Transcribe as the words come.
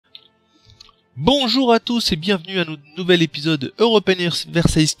Bonjour à tous et bienvenue à notre nouvel épisode European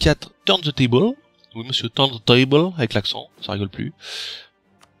Versailles 4 Turn the Table. Oui monsieur, Turn the Table avec l'accent, ça rigole plus.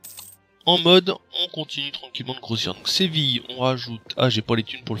 En mode, on continue tranquillement de grossir. Donc Séville, on rajoute... Ah, j'ai pas les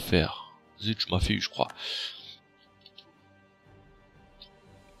thunes pour le faire. Zut, je m'en fais eu, je crois.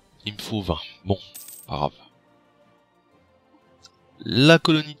 Il me faut 20. Bon, pas grave. La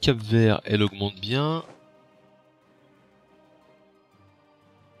colonie de Cap-Vert, elle augmente bien.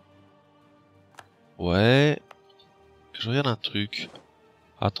 Ouais. Je regarde un truc.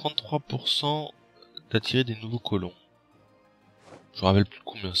 À 33% d'attirer des nouveaux colons. Je me rappelle plus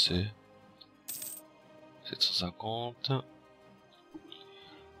combien c'est. 750.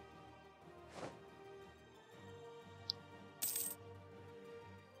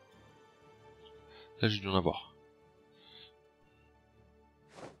 Là, j'ai dû en avoir.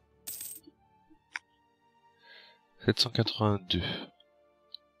 « 782.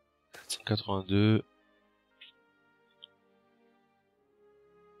 782.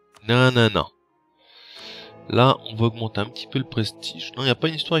 Non, non, non. Là, on va augmenter un petit peu le prestige. Non, il n'y a pas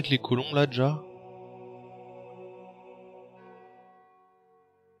une histoire avec les colons, là, déjà?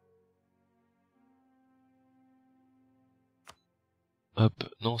 Hop.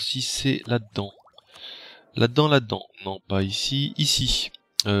 Non, si c'est là-dedans. Là-dedans. Non, pas ici. Ici.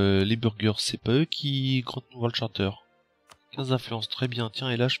 Les burgers, c'est pas eux qui Grand World Charter. 15 influences, très bien. Tiens,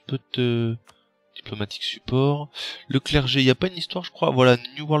 et là, je peux te... Diplomatique support. Le clergé, il n'y a pas une histoire, je crois. Voilà,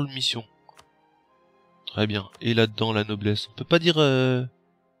 New World Mission. Très bien. Et là-dedans, la noblesse. On peut pas dire...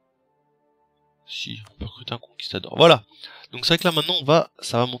 Si, on peut recruter un conquistador. Voilà. Donc c'est vrai que là, maintenant,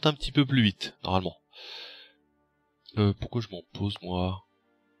 ça va monter un petit peu plus vite, normalement. Pourquoi je m'en pose, moi?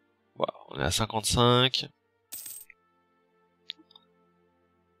 Voilà, on est à 55.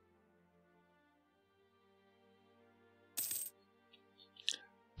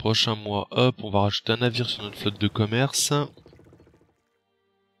 Prochain mois, hop, on va rajouter un navire sur notre flotte de commerce.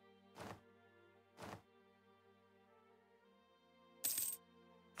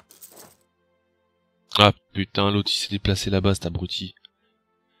 Ah putain, l'autre il s'est déplacé là-bas, cet abruti.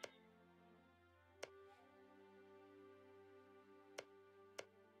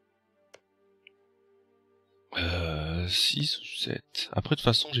 Euh, 6 ou 7. Après, de toute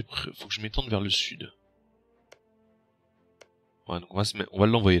façon, faut que je m'étende vers le sud. Ouais, donc on va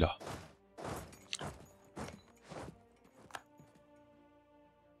l'envoyer là.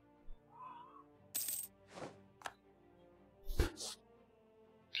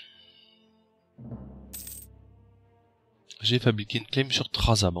 J'ai fabriqué une claim sur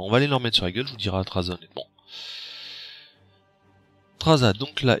Traza. Bah, on va aller leur mettre sur la gueule, je vous dirai à Traza honnêtement. Traza,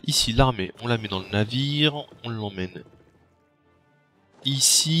 donc là, ici, l'armée, on la met dans le navire, on l'emmène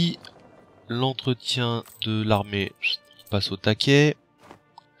ici. L'entretien de l'armée passe au taquet.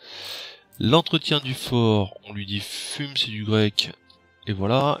 L'entretien du fort, on lui dit fume, c'est du grec. Et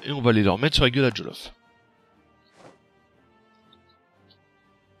voilà, et on va aller leur mettre sur la gueule à Jolof.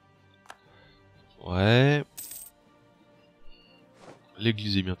 Ouais.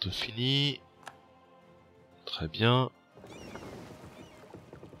 L'église est bientôt finie. Très bien.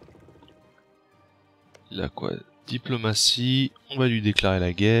 Il a quoi? Diplomatie. On va lui déclarer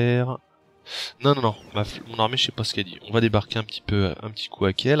la guerre. Non, non, non. Mon armée, je sais pas ce qu'elle dit. On va débarquer un petit coup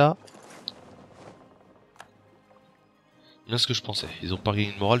à quai, là. Bien ce que je pensais. Ils ont pas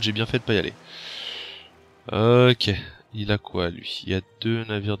gagné de morale, j'ai bien fait de pas y aller. Ok. Il a quoi, lui? Il y a 2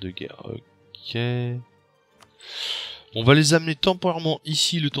 navires de guerre. Ok. On va les amener temporairement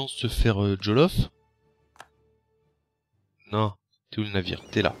ici, le temps de se faire Jolof. Non. T'es où le navire?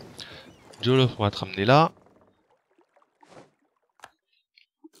 T'es là. Jolof, on va te ramener là.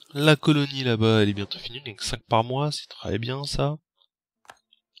 La colonie là-bas, elle est bientôt finie. Donc 5 par mois, c'est très bien ça.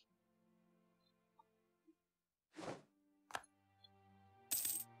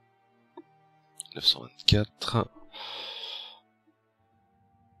 « 924.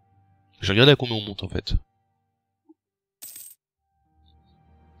 J'ai regardé à combien on monte en fait.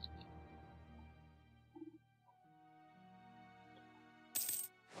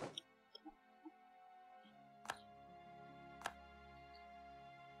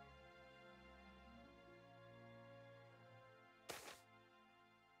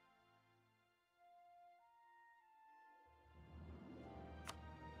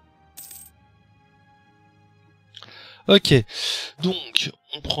 Ok, donc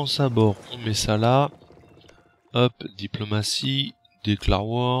on prend ça à bord, on met ça là. Hop, diplomatie, déclare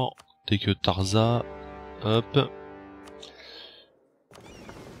war, take Tarza, hop.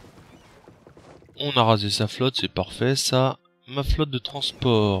 On a rasé sa flotte, c'est parfait ça. Ma flotte de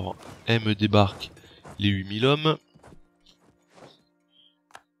transport, elle me débarque les 8000 hommes.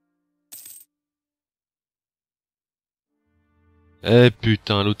 Eh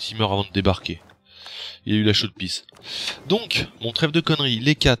putain, l'autre il meurt avant de débarquer. Il a eu la chaude pisse. Donc, mon trêve de conneries,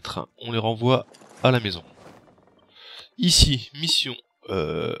 les 4, on les renvoie à la maison. Ici, mission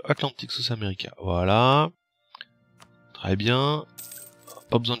Atlantique South America. Voilà. Très bien.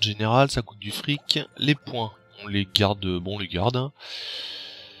 Pas besoin de général, ça coûte du fric. Les points, on les garde, bon on les garde. Hein.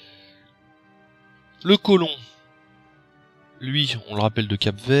 Le colon, lui, on le rappelle de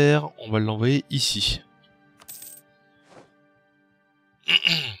Cap-Vert, on va l'envoyer ici.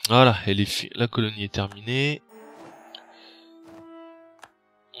 Voilà, la colonie est terminée.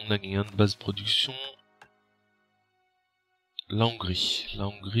 On a gagné un de base de production. La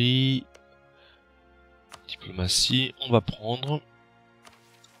Hongrie, diplomatie, on va prendre.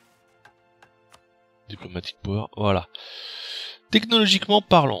 Diplomatic power, voilà. Technologiquement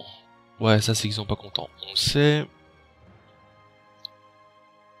parlant, ouais, ça c'est qu'ils sont pas contents, on le sait.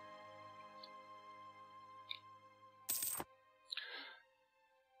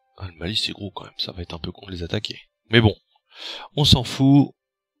 Ah, le Mali c'est gros quand même, ça va être un peu con de les attaquer. Mais bon, on s'en fout.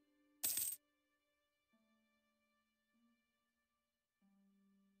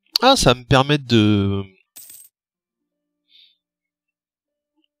 Ah, ça me permet de...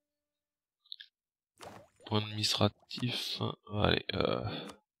 Point administratif... Allez,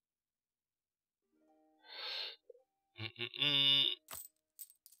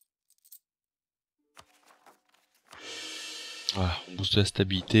 Voilà, on booste la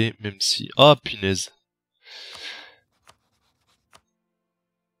stabilité, même si... Ah, punaise.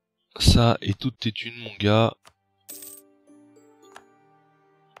 Ça et toutes tes thunes, mon gars.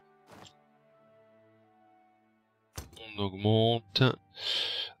 On augmente.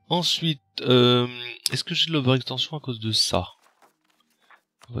 Ensuite, est-ce que j'ai de l'overextension à cause de ça?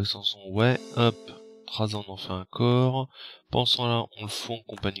 Overextension, ouais, hop. Traza, on en fait un corps. Pensant là, on le fout en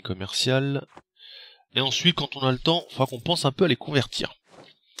compagnie commerciale. Et ensuite, quand on a le temps, il faudra qu'on pense un peu à les convertir.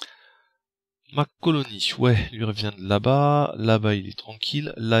 Ma colonie, ouais, lui revient de là-bas. Là-bas, il est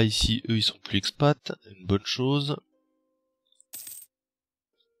tranquille. Là, ici, eux, ils sont plus expats. Une bonne chose.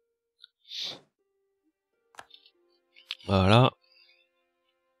 Voilà.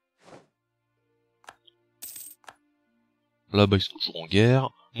 Là-bas, ils sont toujours en guerre.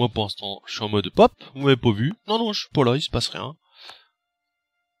 Moi, pour l'instant, je suis en mode pop. Vous m'avez pas vu. Non, non, je suis pas là, il se passe rien.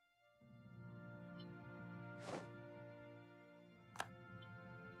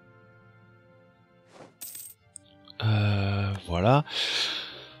 Voilà.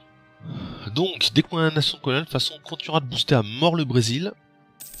 Donc, dès qu'on a la nation coloniale, de toute façon, on continuera de booster à mort le Brésil.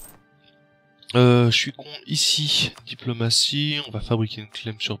 Je suis con, ici, diplomatie, on va fabriquer une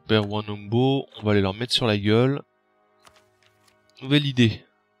clem sur pair Wanombo, on va aller leur mettre sur la gueule. Nouvelle idée,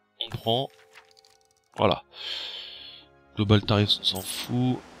 on prend, voilà. Global tarif, on s'en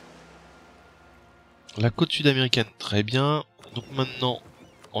fout. La côte sud-américaine, très bien. Donc maintenant,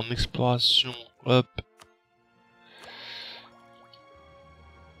 en exploration, hop.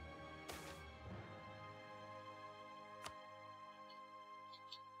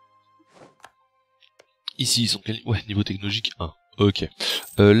 Ici, ils sont quel... Ouais, niveau technologique 1. Ok.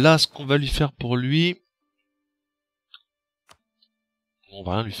 Là, ce qu'on va lui faire pour lui... On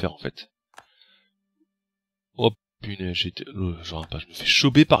va rien lui faire, en fait. Oh, punaise, j'étais... genre, je me fais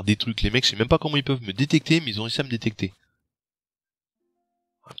choper par des trucs. Les mecs, je sais même pas comment ils peuvent me détecter, mais ils ont réussi à me détecter.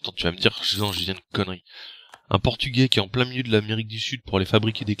 Attends, tu vas me dire, non, je dis une connerie. Un Portugais qui est en plein milieu de l'Amérique du Sud pour aller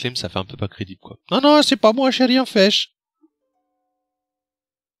fabriquer des claims, ça fait un peu pas crédible, quoi. Non, non, c'est pas moi, j'ai rien fait.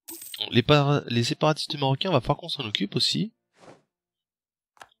 Les séparatistes marocains, va falloir qu'on s'en occupe aussi.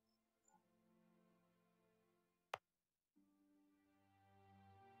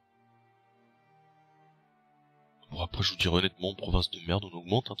 Bon, après, je vous dirais honnêtement, province de merde, on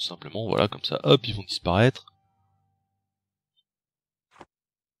augmente, hein, tout simplement. Voilà, comme ça, hop, ils vont disparaître.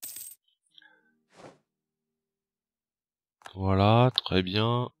 Voilà, très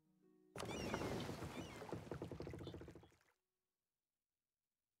bien.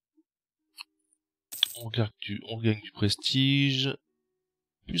 On gagne du prestige.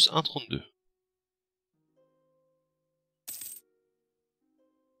 Plus 1,32.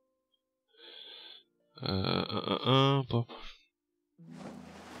 Pop.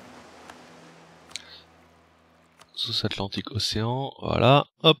 Sous Atlantique Océan, voilà.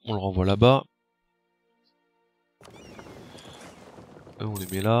 Hop, on le renvoie là-bas. On les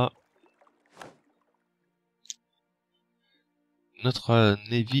met là. Notre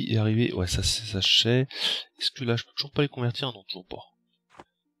Navy est arrivé. Ouais, ça c'est ça je sais. Est-ce que là je peux toujours pas les convertir? Non, toujours pas.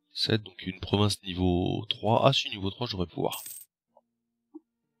 7, donc une province niveau 3. Ah si, niveau 3, je devrais pouvoir.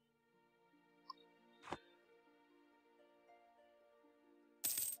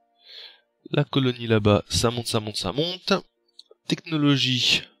 La colonie là-bas, ça monte, ça monte, ça monte.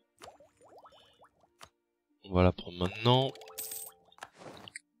 technologie. On va la prendre maintenant.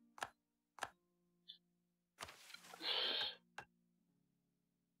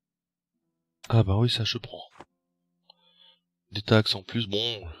 Ah bah oui, ça je prends. Des taxes en plus,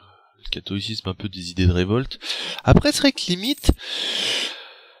 bon, le catholicisme un peu des idées de révolte. Après, c'est vrai que limite,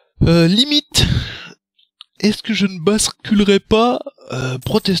 est-ce que je ne basculerai pas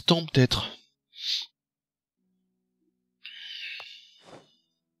protestant peut-être?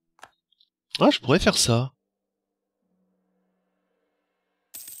 Ah, je pourrais faire ça.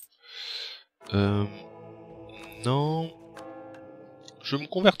 Non. Je vais me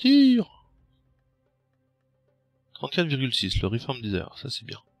convertir. 34,6, le Reform Desire, ça c'est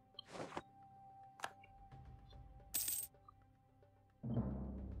bien.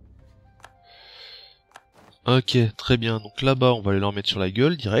 Ok, très bien. Donc là-bas, on va aller leur mettre sur la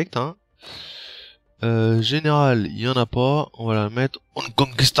gueule direct, hein. Général, il y en a pas. On va la mettre en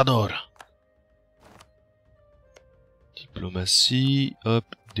conquistador. Diplomatie, hop,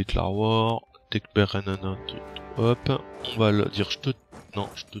 déclare war, hop. On va le dire je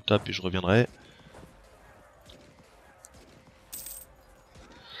te tape et je reviendrai.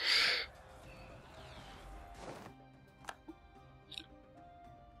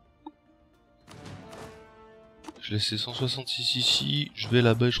 Je laisse 166 ici, je vais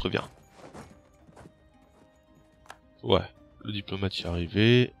là-bas et je reviens. Ouais, le diplomate y est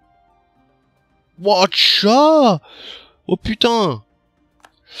arrivé. Watcha! Oh putain!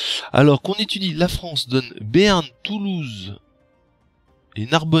 Alors qu'on étudie, la France donne Béarn, Toulouse et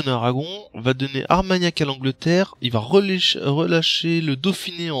Narbonne à Aragon, va donner Armagnac à l'Angleterre, il va relâcher le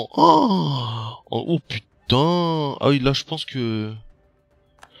Dauphiné en... Oh putain! Ah oui, là je pense que...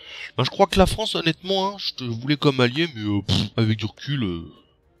 Ben, je crois que la France, honnêtement, hein, je te voulais comme allié, mais avec du recul,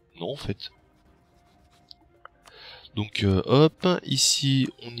 non en fait. Donc hop, ici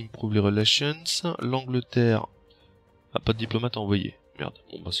on improve les relations, l'Angleterre a pas de diplomate à envoyer. Merde,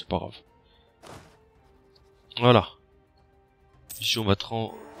 bon bah c'est pas grave. Voilà. Ici on va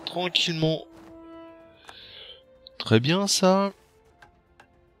tranquillement. Très bien ça.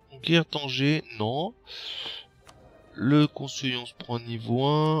 Guerre Tanger, non. Le conseiller on se prend niveau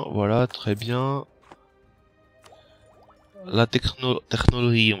 1, voilà, très bien. La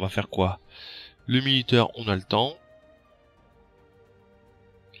technologie, on va faire quoi? Le militaire, on a le temps.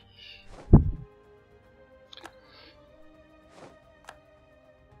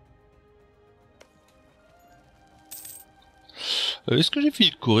 Est-ce que j'ai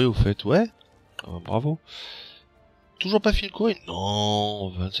fini de Corée au fait? Ouais. Bravo. Toujours pas fini de Corée? Non,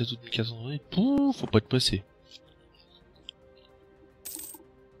 27 août 1400. Pouf, faut pas être pressé.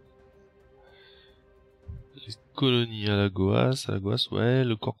 Les colonies à la Goas, ouais.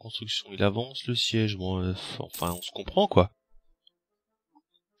 Le corps construction, il avance. Le siège, bon, enfin, on se comprend quoi.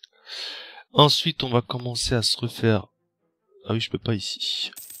 Ensuite, on va commencer à se refaire. Ah oui, je peux pas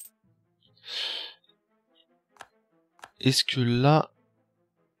ici. Est-ce que là,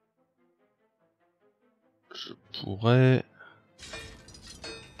 je pourrais...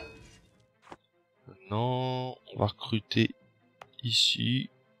 Non, on va recruter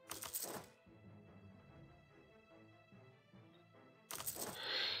ici.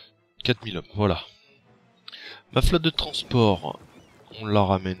 « 4000 hommes, voilà. Ma flotte de transport, on la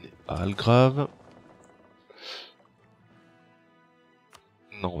ramène à Algrave.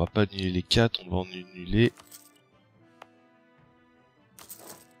 Non, on va pas annuler les 4, on va en annuler.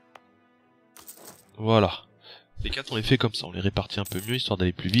 Voilà. Les 4 on les fait comme ça, on les répartit un peu mieux, histoire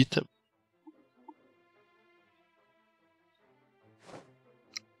d'aller plus vite.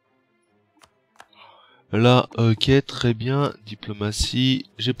 Là, ok, très bien. Diplomatie.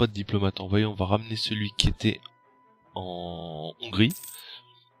 J'ai pas de diplomate envoyé, on va ramener celui qui était en Hongrie.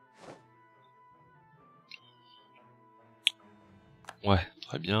 Ouais,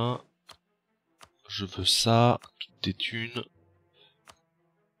 très bien. Je veux ça, toutes tes thunes.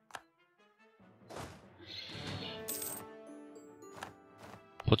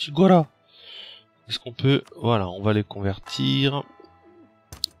 Potigora. Est-ce qu'on peut... Voilà, on va les convertir.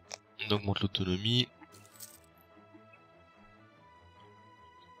 On augmente l'autonomie.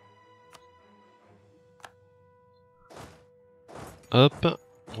 Hop,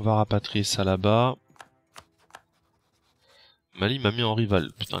 on va rapatrier ça là-bas. Mali m'a mis en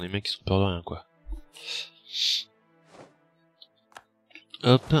rival. Putain, les mecs ils sont peur de rien quoi.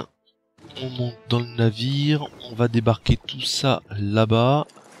 Hop, on monte dans le navire. On va débarquer tout ça là-bas.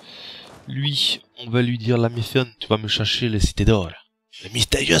 Lui, on va lui dire la méfiane, tu vas me chercher les cités d'or. Les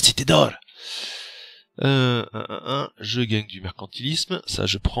mystérieuses cités d'or. Je gagne du mercantilisme, ça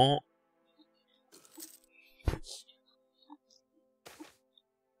je prends.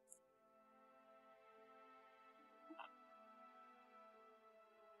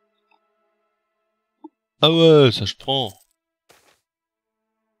 Ah ouais, ça je prends.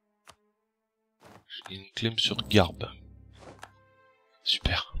 J'ai une claim sur Garb.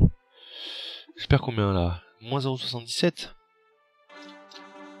 Super. J'espère combien là? Moins 0,77.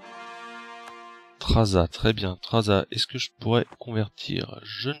 Traza, très bien. Traza, est-ce que je pourrais convertir?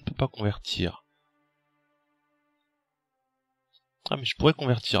 Je ne peux pas convertir. Ah mais je pourrais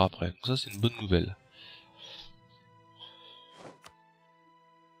convertir après. Donc ça c'est une bonne nouvelle.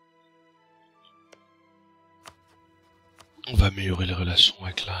 On va améliorer les relations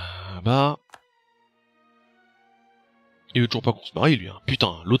avec là-bas. Il veut toujours pas qu'on se marie lui. Hein.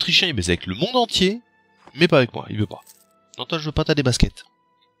 Putain, l'Autrichien il baise avec le monde entier. Mais pas avec moi, il veut pas. Non toi je veux pas, t'as des baskets.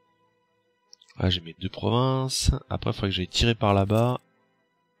 Ah j'ai mes 2 provinces. Après il faudrait que j'aille tirer par là-bas.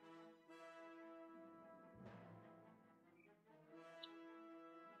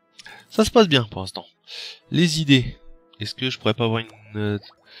 Ça se passe bien pour l'instant. Les idées. Est-ce que je pourrais pas avoir une...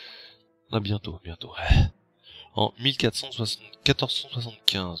 Ah bientôt. En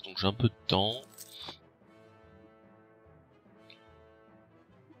 1475, donc j'ai un peu de temps.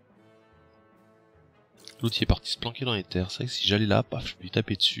 L'autre il est parti se planquer dans les terres. C'est vrai que si j'allais là, paf, je peux lui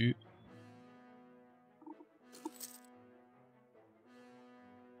taper dessus.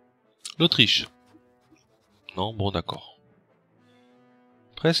 L'Autriche. Non, bon d'accord.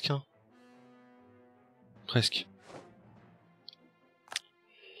 Presque, hein. Presque.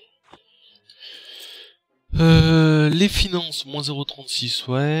 Les finances, moins 0,36,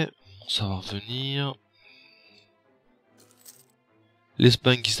 ouais. Bon, ça va revenir.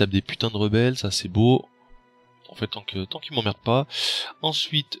 L'Espagne qui se tape des putains de rebelles, ça c'est beau. En fait, tant qu'ils m'emmerdent pas.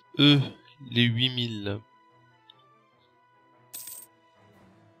 Ensuite, eux, les 8000.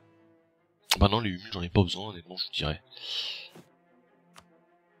 Bah non, les 8000, j'en ai pas besoin, honnêtement, je vous dirais.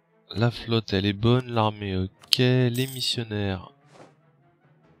 La flotte, elle est bonne. L'armée, ok. Les missionnaires.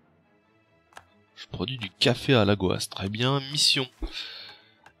 Je produis du café à Lagoas, très bien. Mission.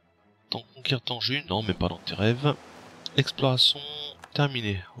 Tant conquérir Tanger, non, mais pas dans tes rêves. Exploration,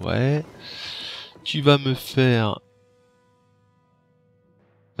 terminée, ouais. Tu vas me faire...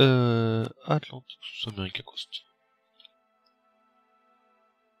 Atlantique sous-America Coast.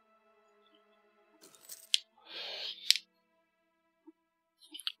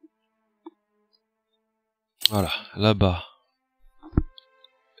 Voilà, là-bas.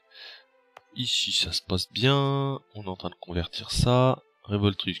 Ici, ça se passe bien. On est en train de convertir ça.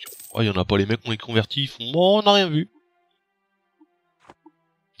 Révoltrice. Oh, il y en a pas, les mecs, on les convertit, ils font... Bon, on n'a rien vu.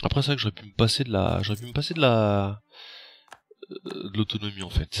 Après, c'est vrai que j'aurais pu me passer de la... de l'autonomie, en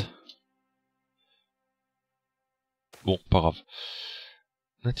fait. Bon, pas grave.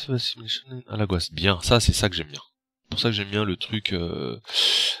 Native Assimilation à la gosse. Bien, ça, c'est ça que j'aime bien. C'est pour ça que j'aime bien le truc...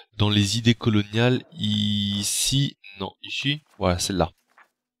 dans les idées coloniales, ici... Non, ici. Voilà, celle-là.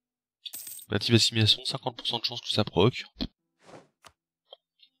 Native assimilation, 50% de chance que ça proc.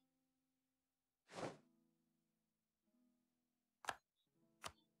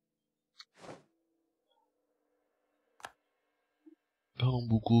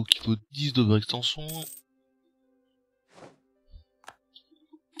 Pernambuco qui vaut 10 d'overextension.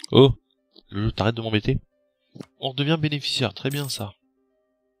 Oh, le jeu t'arrête de m'embêter. On redevient bénéficiaire, très bien ça.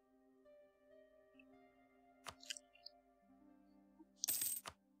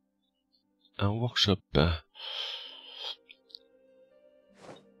 Un workshop.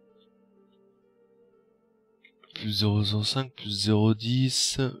 Plus 0,05, plus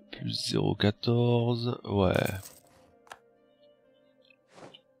 0,10, plus 0,14, ouais.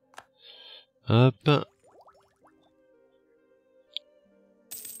 Hop.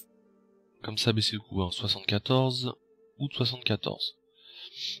 Comme ça, baisser le coût, hein. 74, août 74.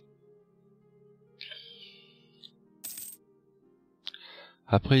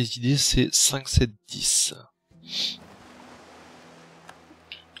 Après, les idées, c'est 5, 7, 10.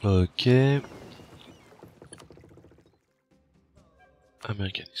 Ok.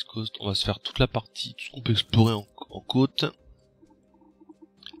 American East Coast, on va se faire toute la partie, tout ce qu'on peut explorer en côte.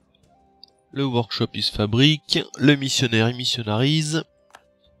 Le workshop, il se fabrique. Le missionnaire, il missionnarise.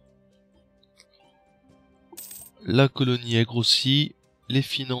 La colonie est grossie. Les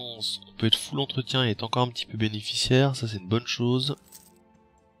finances, on peut être full entretien et être encore un petit peu bénéficiaire, ça c'est une bonne chose.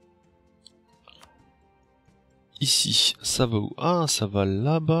 Ici, ça va où? Ah, ça va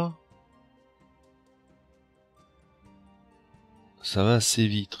là-bas. Ça va assez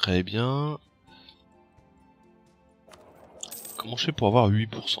vite, très bien. Comment je fais pour avoir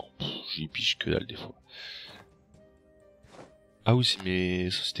 8%? J'y piche que dalle des fois. Ah oui, c'est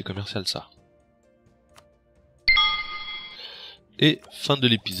mes sociétés commerciales ça. Et fin de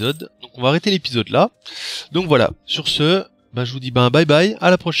l'épisode. Donc on va arrêter l'épisode là. Donc voilà, sur ce, bah, je vous dis bye bye,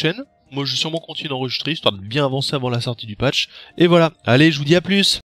 à la prochaine. moi je vais sûrement continuer d'enregistrer, histoire de bien avancer avant la sortie du patch. Et voilà, allez, je vous dis à plus.